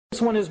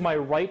This one is my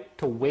right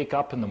to wake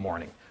up in the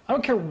morning. I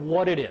don't care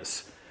what it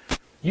is.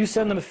 You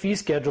send them a fee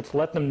schedule to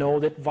let them know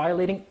that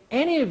violating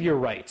any of your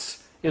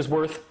rights is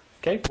worth,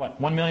 okay,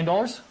 what, $1 million?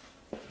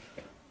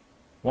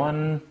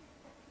 $1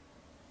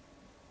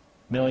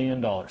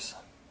 million.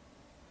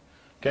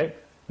 Okay?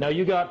 Now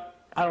you got,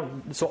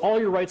 so all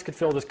your rights could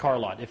fill this car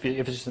lot if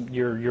it's just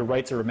your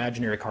rights are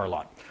imaginary car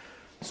lot.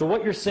 So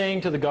what you're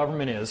saying to the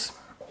government is,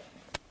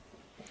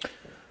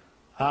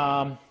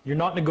 you're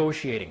not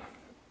negotiating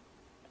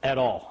at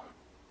all.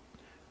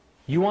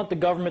 You want the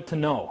government to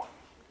know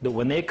that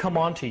when they come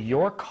onto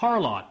your car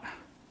lot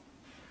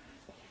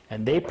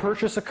and they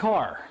purchase a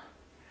car,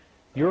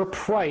 your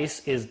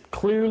price is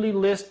clearly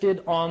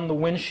listed on the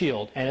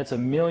windshield and it's $1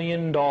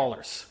 million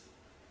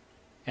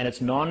and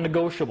it's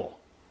non-negotiable.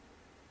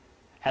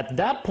 At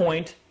that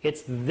point,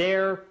 it's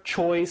their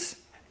choice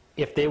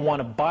if they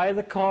want to buy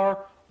the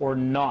car or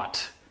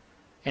not.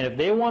 And if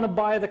they want to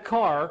buy the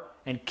car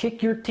and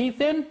kick your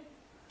teeth in,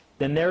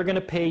 then they're going to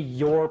pay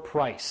your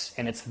price.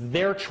 And it's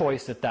their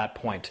choice at that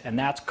point. And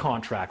that's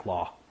contract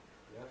law.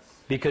 Yes.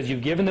 Because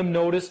you've given them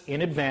notice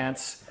in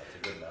advance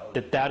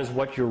that that is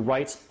what your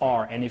rights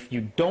are. And if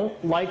you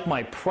don't like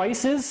my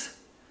prices,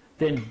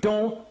 then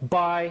don't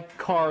buy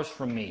cars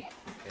from me.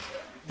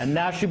 And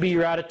that should be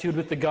your attitude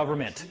with the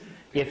government.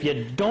 If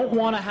you don't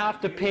want to have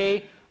to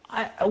pay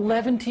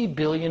 $11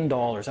 billion,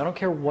 I don't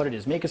care what it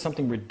is, make it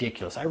something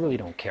ridiculous. I really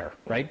don't care,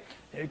 right?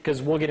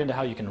 Because we'll get into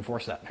how you can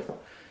enforce that.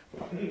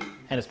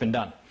 And it's been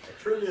done.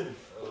 $1 trillion.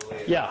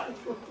 Yeah.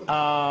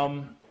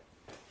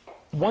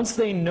 Once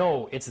they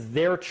know it's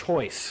their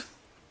choice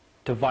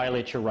to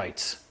violate your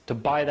rights, to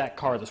buy that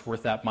car that's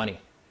worth that money.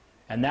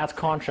 And that's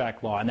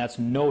contract law, and that's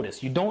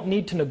notice. You don't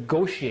need to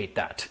negotiate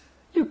that.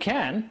 You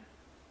can,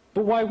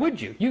 but why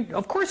would you?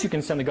 Of course you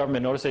can send the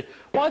government notice, say,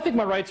 well, I think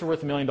my rights are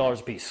worth $1 million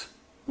apiece.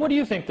 What do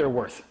you think they're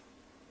worth?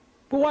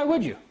 But why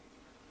would you?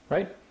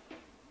 Right?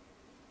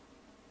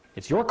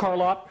 It's your car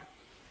lot,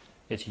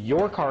 it's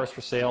your cars for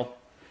sale,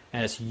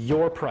 and it's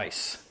your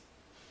price.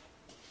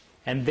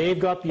 And they've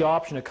got the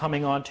option of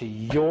coming onto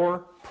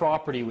your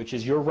property, which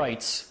is your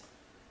rights,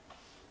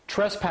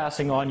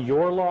 trespassing on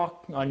your law,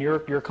 on your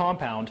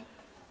compound,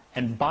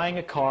 and buying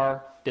a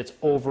car that's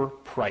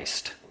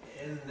overpriced.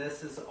 And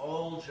this is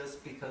all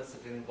just because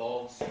it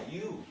involves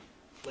you.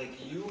 Like,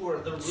 you are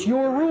the ruler. It's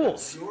your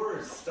rules.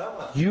 Your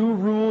stuff. You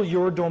rule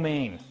your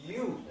domain.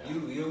 You.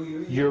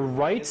 Your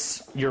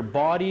rights, your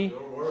body,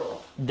 Your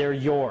world. they're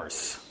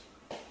yours.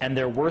 And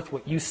they're worth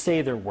what you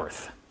say they're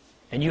worth.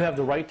 And you have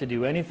the right to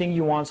do anything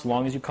you want so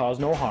long as you cause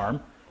no harm.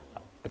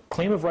 A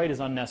claim of right is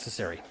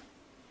unnecessary.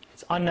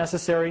 It's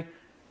unnecessary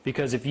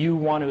because if you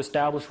want to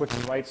establish what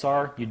your rights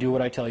are, you do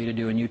what I tell you to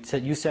do. And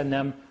you send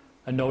them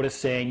a notice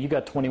saying, you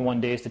got 21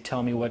 days to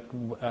tell me what,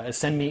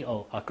 send me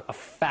a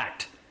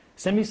fact.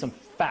 Send me some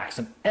facts,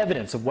 some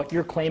evidence of what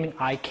you're claiming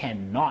I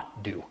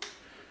cannot do.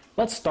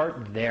 Let's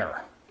start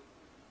there.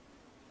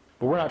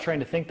 But we're not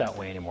trained to think that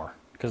way anymore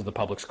because of the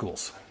public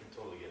schools. I can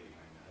totally get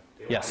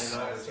behind that. Yes.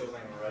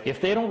 Right. If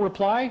they don't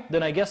reply,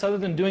 then I guess other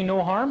than doing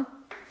no harm,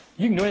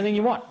 you can do anything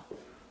you want.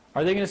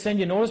 Are they going to send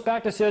you a notice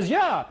back that says,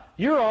 yeah,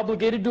 you're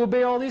obligated to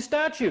obey all these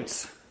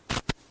statutes?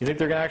 You think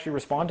they're going to actually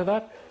respond to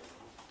that?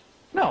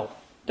 No.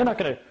 They're not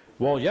going to,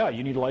 well, yeah,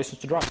 you need a license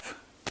to drive.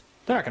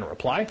 They're not going to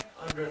reply.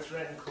 Under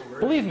threat and coercion.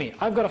 Believe me,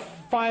 I've got a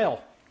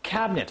file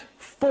cabinet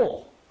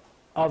full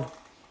of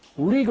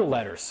legal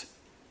letters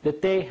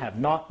that they have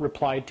not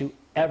replied to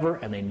ever,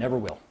 and they never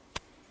will.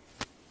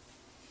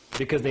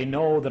 Because they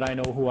know that I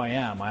know who I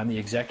am. I'm the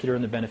executor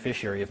and the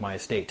beneficiary of my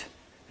estate.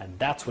 And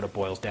that's what it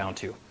boils down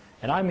to.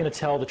 And I'm going to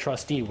tell the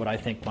trustee what I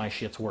think my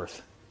shit's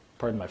worth.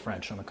 Pardon my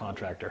French, I'm a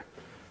contractor.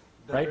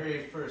 The right?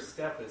 very first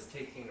step is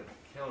taking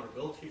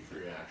accountability for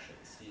your actions.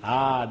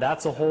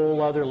 That's a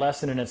whole other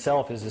lesson in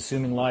itself, is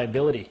assuming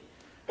liability.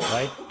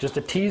 Right? Just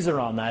a teaser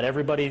on that.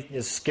 Everybody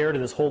is scared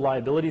of this whole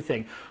liability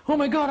thing. Oh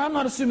my God, I'm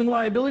not assuming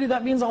liability.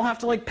 That means I'll have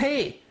to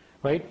pay.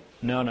 Right?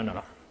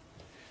 No.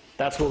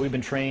 That's what we've been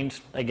trained.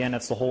 Again,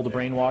 that's the whole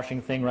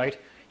brainwashing thing, right?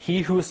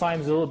 He who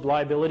assigns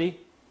liability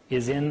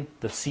is in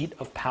the seat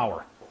of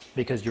power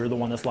because you're the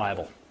one that's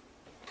liable.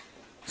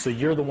 So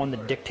you're the one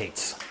that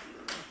dictates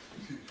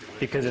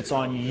because it's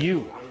on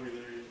you.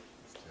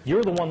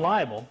 You're the one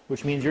liable,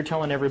 which means you're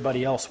telling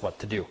everybody else what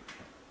to do,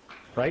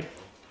 right?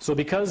 So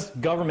because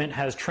government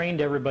has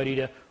trained everybody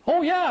to,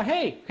 oh yeah,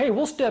 hey,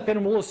 we'll step in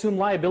and we'll assume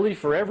liability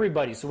for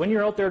everybody. So when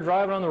you're out there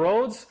driving on the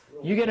roads,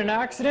 you get an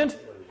accident,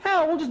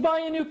 hell, we'll just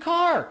buy you a new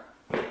car.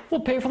 We'll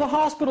pay for the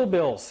hospital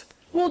bills.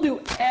 We'll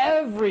do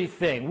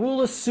everything.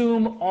 We'll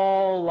assume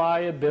all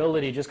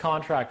liability. Just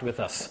contract with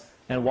us.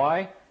 And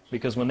why?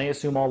 Because when they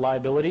assume all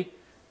liability,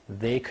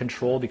 they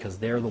control because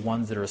they're the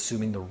ones that are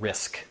assuming the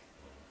risk.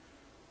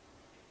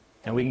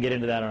 And we can get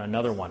into that on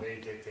another one. They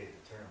dictate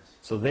the terms.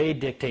 So they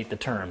dictate the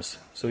terms.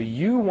 So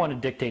you want to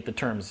dictate the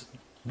terms.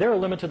 They're a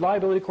limited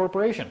liability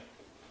corporation.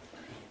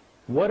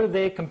 What are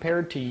they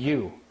compared to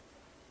you?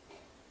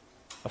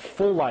 A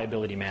full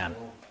liability man.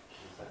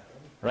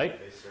 Right?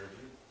 They serve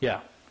you. Yeah.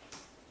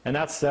 And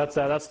that's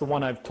the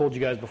one I've told you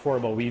guys before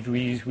about. We've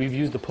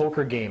used the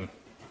poker game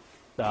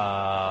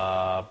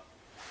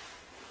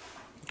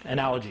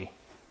analogy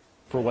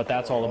for what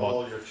that's all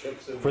All about. your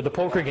chips in For the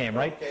poker game,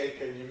 right? Okay,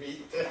 can you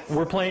meet this?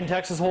 We're playing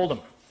Texas Hold'em.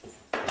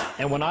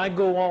 And when I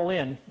go all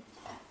in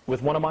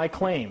with one of my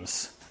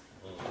claims,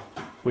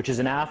 which is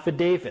an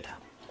affidavit,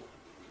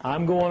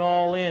 I'm going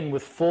all in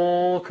with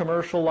full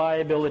commercial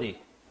liability.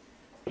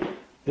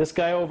 This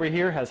guy over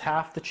here has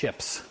half the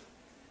chips.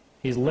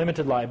 He's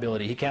limited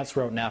liability. He can't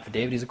throw out an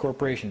affidavit. He's a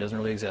corporation. Doesn't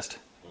really exist.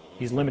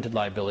 He's limited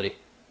liability.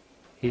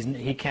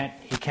 He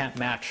can't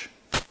match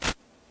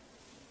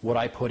what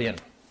I put in.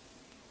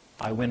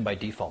 I win by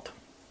default.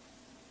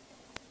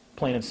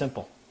 Plain and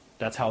simple.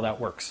 That's how that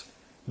works.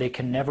 They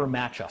can never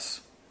match us.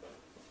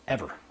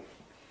 Ever.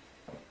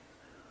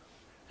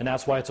 And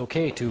that's why it's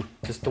okay to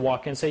just to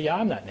walk in and say, yeah,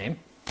 I'm that name.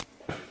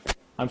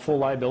 I'm full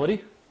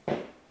liability.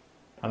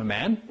 I'm a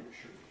man.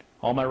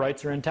 All my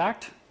rights are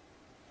intact.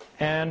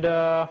 And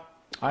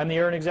I'm the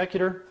heir and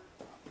executor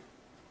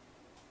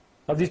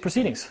of these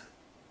proceedings.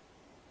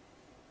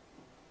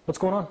 What's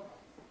going on?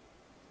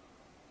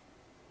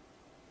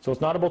 So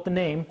it's not about the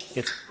name,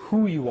 it's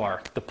who you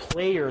are, the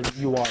player that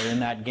you are in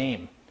that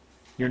game.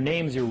 Your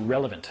name's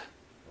irrelevant.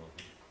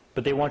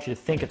 But they want you to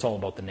think it's all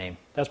about the name.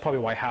 That's probably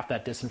why half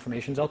that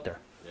disinformation's out there.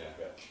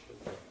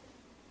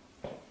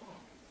 Yeah.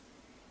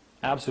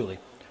 Absolutely.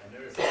 And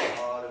there's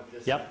a lot of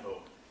disinfo. Yep.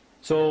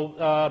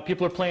 So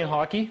people are playing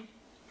hockey,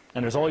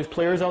 and there's all these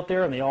players out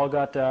there, and they all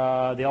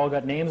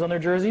got names on their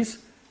jerseys.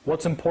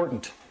 What's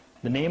important?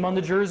 The name on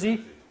the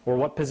jersey, or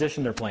what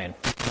position they're playing?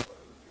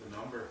 The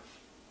number.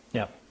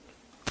 Yeah.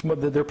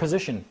 Their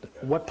position.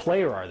 What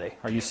player are they?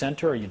 Are you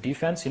center? Are you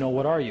defense? You know,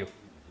 what are you?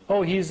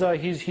 Oh, he's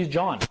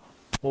John.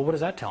 Well, what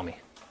does that tell me?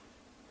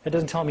 It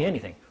doesn't tell me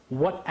anything.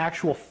 What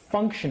actual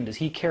function does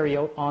he carry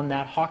out on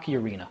that hockey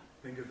arena?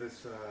 Think of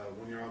this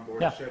when you're on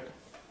board Yeah. a ship.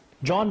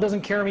 John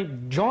doesn't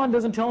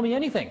tell me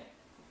anything.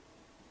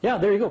 Yeah,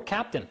 there you go,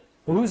 captain.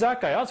 Well, who's that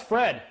guy? Oh, it's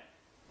Fred.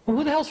 Well,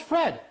 who the hell's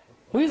Fred?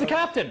 Well, he's the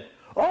captain.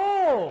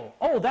 Oh,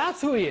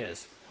 that's who he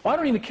is. Well, I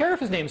don't even care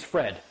if his name's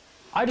Fred.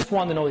 I just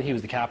wanted to know that he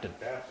was the captain.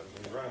 Captain,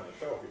 he's running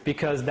the show.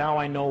 Because now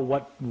I know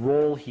what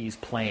role he's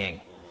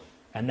playing.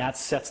 And that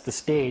sets the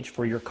stage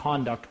for your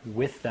conduct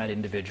with that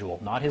individual.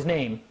 Not his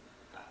name,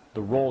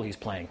 the role he's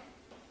playing.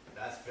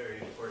 That's very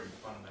important,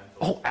 fundamental.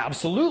 Oh,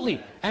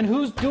 absolutely. And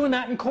who's doing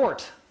that in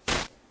court?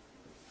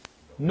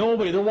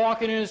 Nobody. They're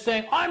walking in and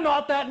saying, I'm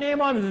not that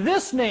name, I'm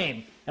this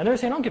name. And they're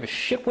saying, I don't give a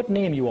shit what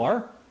name you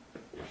are.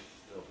 You're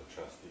still the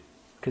trustee.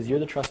 Because you're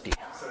the trustee.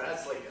 So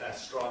that's like a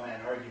straw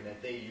man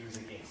argument they use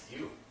against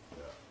you.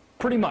 Yeah.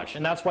 Pretty much.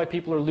 And that's why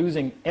people are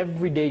losing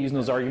every day using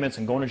those arguments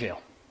and going to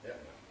jail. Yeah.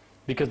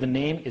 Because the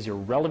name is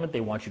irrelevant.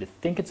 They want you to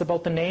think it's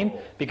about the name.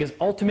 Because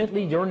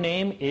ultimately your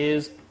name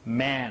is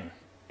man.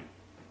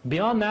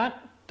 Beyond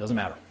that, doesn't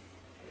matter.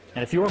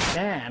 And if you're a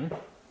man,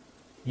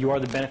 you are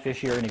the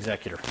beneficiary and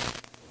executor.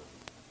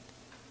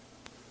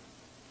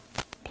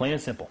 Plain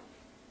and simple.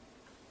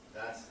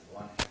 That's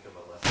one heck of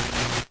a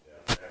lesson.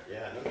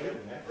 Yeah, no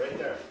kidding, man. Right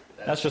there.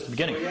 That's just the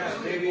beginning. Yeah,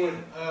 maybe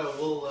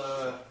we'll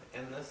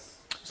end this.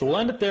 So we'll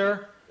end it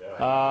there.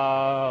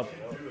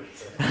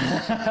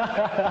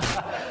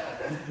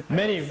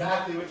 Many,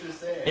 Exactly what you're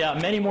saying. yeah,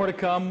 many more to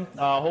come.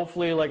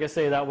 Hopefully, like I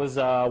say, that was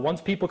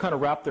once people kind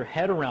of wrap their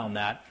head around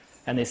that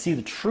and they see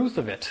the truth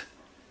of it.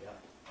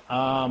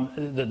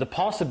 The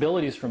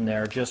possibilities from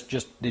there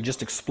they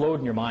just explode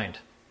in your mind,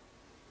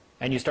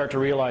 and you start to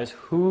realize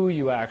who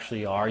you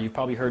actually are. You've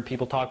probably heard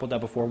people talk about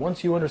that before.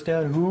 Once you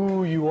understand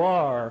who you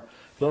are,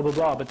 blah blah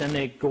blah. But then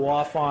they go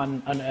off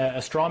on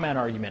a straw man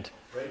argument.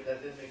 Right,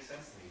 that didn't make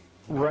sense to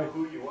me. Right.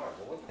 Know who you are.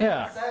 Well, what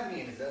Yeah. does that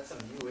mean? Is that some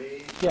new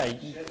age Yeah. shit?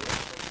 What are you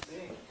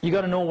saying? You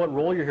got to know what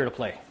role you're here to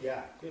play.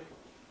 Yeah.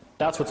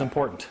 That's what's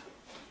important.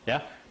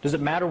 Yeah. Does it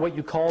matter what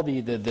you call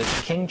the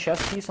king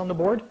chess piece on the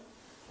board?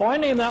 Oh, I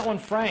named that one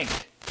Frank.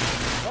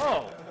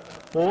 Oh.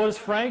 Well, what does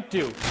Frank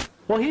do?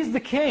 Well, he's the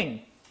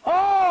king.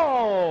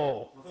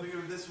 Oh. Well, think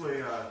of it this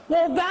way.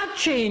 Well, that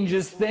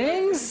changes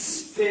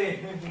things.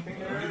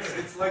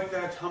 It's like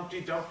that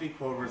Humpty Dumpty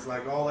quote where it's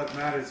like all that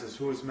matters is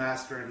who is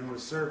master and who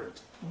is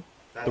servant.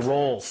 The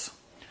roles.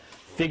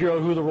 Figure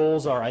out who the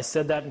roles are. I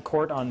said that in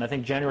court on, I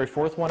think, January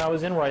 4th when I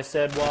was in, where I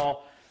said,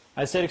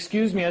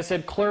 excuse me, I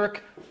said,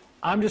 clerk,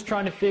 I'm just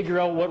trying to figure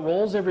out what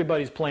roles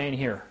everybody's playing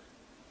here.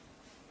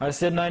 I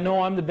said, and I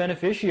know I'm the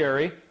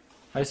beneficiary.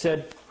 I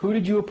said, who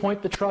did you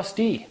appoint the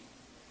trustee?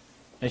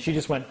 And she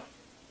just went,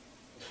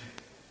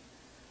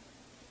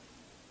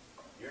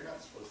 You're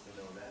not supposed to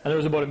know that. and there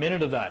was about a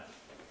minute of that.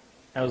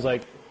 I was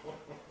like,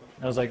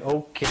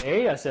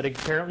 okay. I said,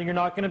 apparently you're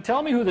not going to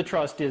tell me who the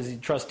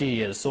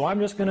trustee is, so I'm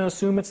just going to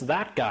assume it's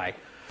that guy.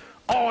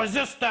 Oh, is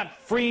this that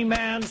free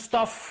man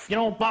stuff? You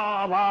know,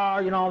 blah, blah,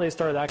 you know, they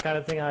started that kind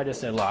of thing. I just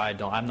said, well,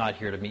 I'm not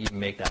here to even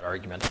make that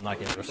argument. I'm not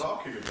going to.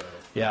 Talking about it.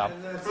 Yeah.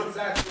 And that's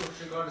exactly what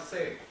you're going to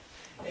say.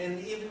 And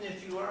even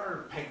if you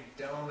are pegged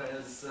down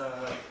as,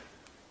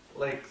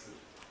 like,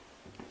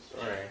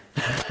 sorry.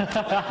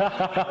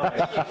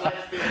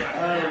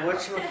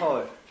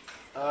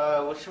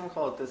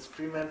 Whatchamacallit, this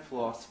Freeman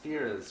philosophy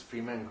or this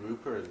Freeman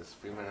group or this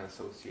Freeman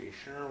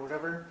association or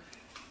whatever,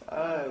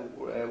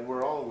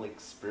 We're all like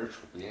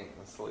spiritual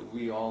beings. Like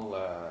we all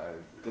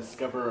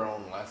discover our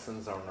own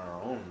lessons on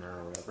our own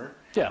or whatever.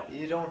 Yeah.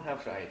 You don't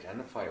have to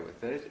identify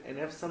with it. And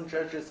if some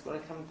judge is going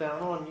to come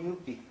down on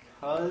you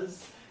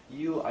because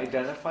you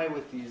identify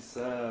with these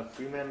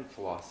freeman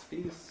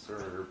philosophies,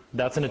 or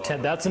That's an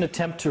attempt. That's an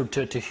attempt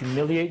to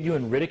humiliate you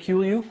and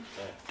ridicule you,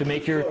 to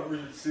make your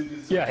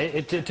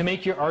to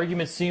make your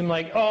argument seem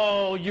like,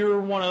 oh, you're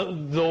one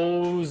of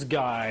those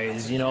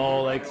guys, you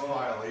know, like.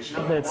 Violation.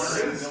 One of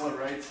That's- the Bill of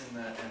Rights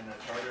and the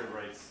Charter of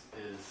Rights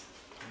is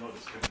no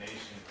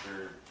discrimination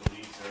for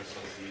beliefs or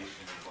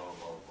association, blah,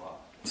 blah, blah.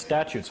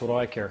 Statutes, what do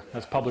I care?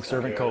 That's public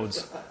servant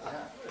codes.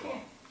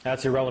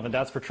 That's irrelevant.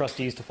 That's for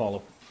trustees to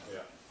follow. Yeah.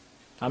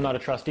 I'm not a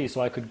trustee,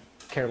 so I could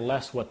care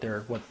less what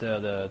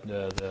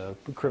the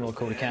Criminal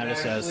Code of Canada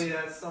says. Actually,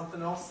 that's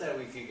something else that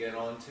we could get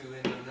onto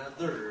in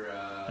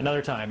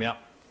Another time, yeah.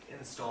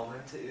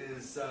 installment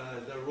is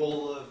the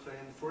role of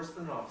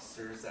enforcement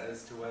officers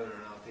as to whether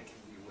or not they can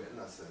be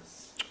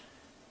witnesses,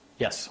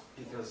 Yes.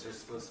 because they're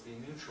supposed to be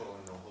neutral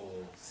in the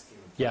whole scheme.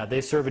 Yeah,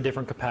 they serve a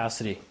different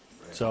capacity.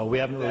 Right. So we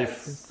haven't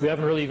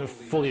really even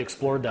fully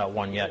explored that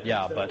one yet.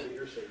 Yeah,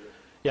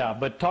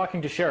 but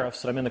talking to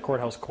sheriffs, and I'm in the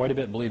courthouse quite a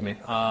bit, believe me.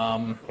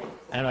 And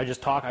I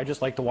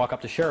just like to walk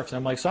up to sheriffs, and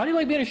I'm like, so how do you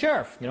like being a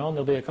sheriff? You know, and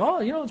they'll be like, oh,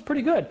 you know, it's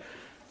pretty good.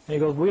 And he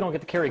goes, we don't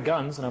get to carry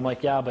guns. And I'm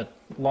like, yeah, but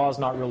law's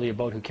not really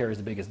about who carries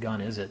the biggest gun,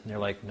 is it? And they're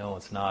like, no,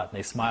 it's not. And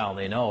they smile, and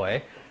they know,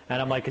 eh?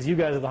 And I'm like, because you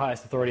guys are the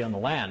highest authority on the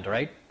land,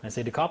 right? I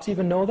say, do cops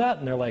even know that?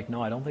 And they're like,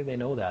 no, I don't think they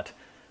know that.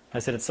 I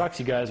said, it sucks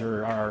you guys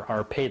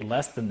are paid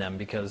less than them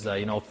because,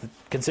 you know,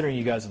 considering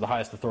you guys are the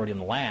highest authority on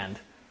the land,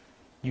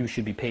 you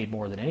should be paid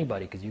more than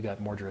anybody because you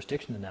got more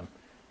jurisdiction than them.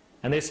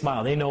 And they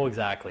smile. They know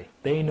exactly.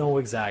 They know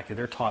exactly.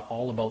 They're taught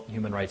all about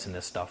human rights and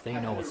this stuff. They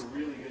know I had it's... a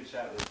really good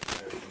chat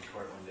with in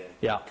court one day.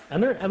 Yeah.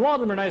 And a lot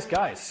of them are nice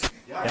guys.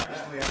 Yeah, I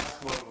actually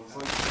asked what it was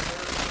like.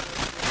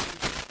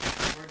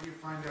 Where do you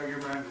find out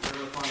your man is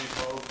ever funny?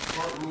 Well, the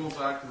Court Rules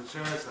Act and the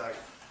Sheriff's Act.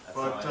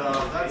 But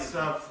that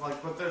stuff,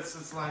 like, but this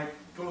is like,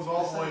 goes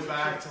all the way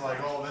back to like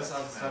all this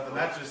other stuff, and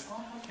that just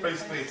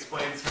basically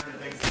explains certain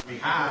things that we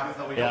have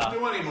that we don't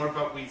do anymore,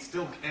 but we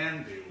still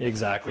can do.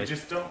 Exactly. We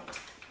just don't.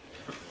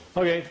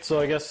 Okay,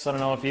 so I guess, I don't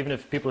know, even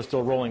if people are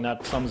still rolling,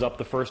 that sums up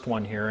the first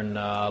one here. And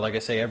like I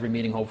say, every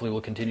meeting hopefully will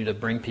continue to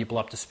bring people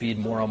up to speed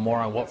more and more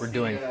on what we're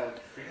doing.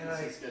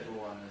 Frequency schedule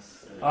on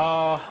this.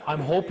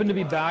 I'm hoping to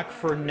be back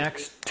for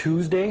next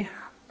Tuesday,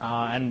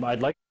 and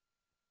I'd like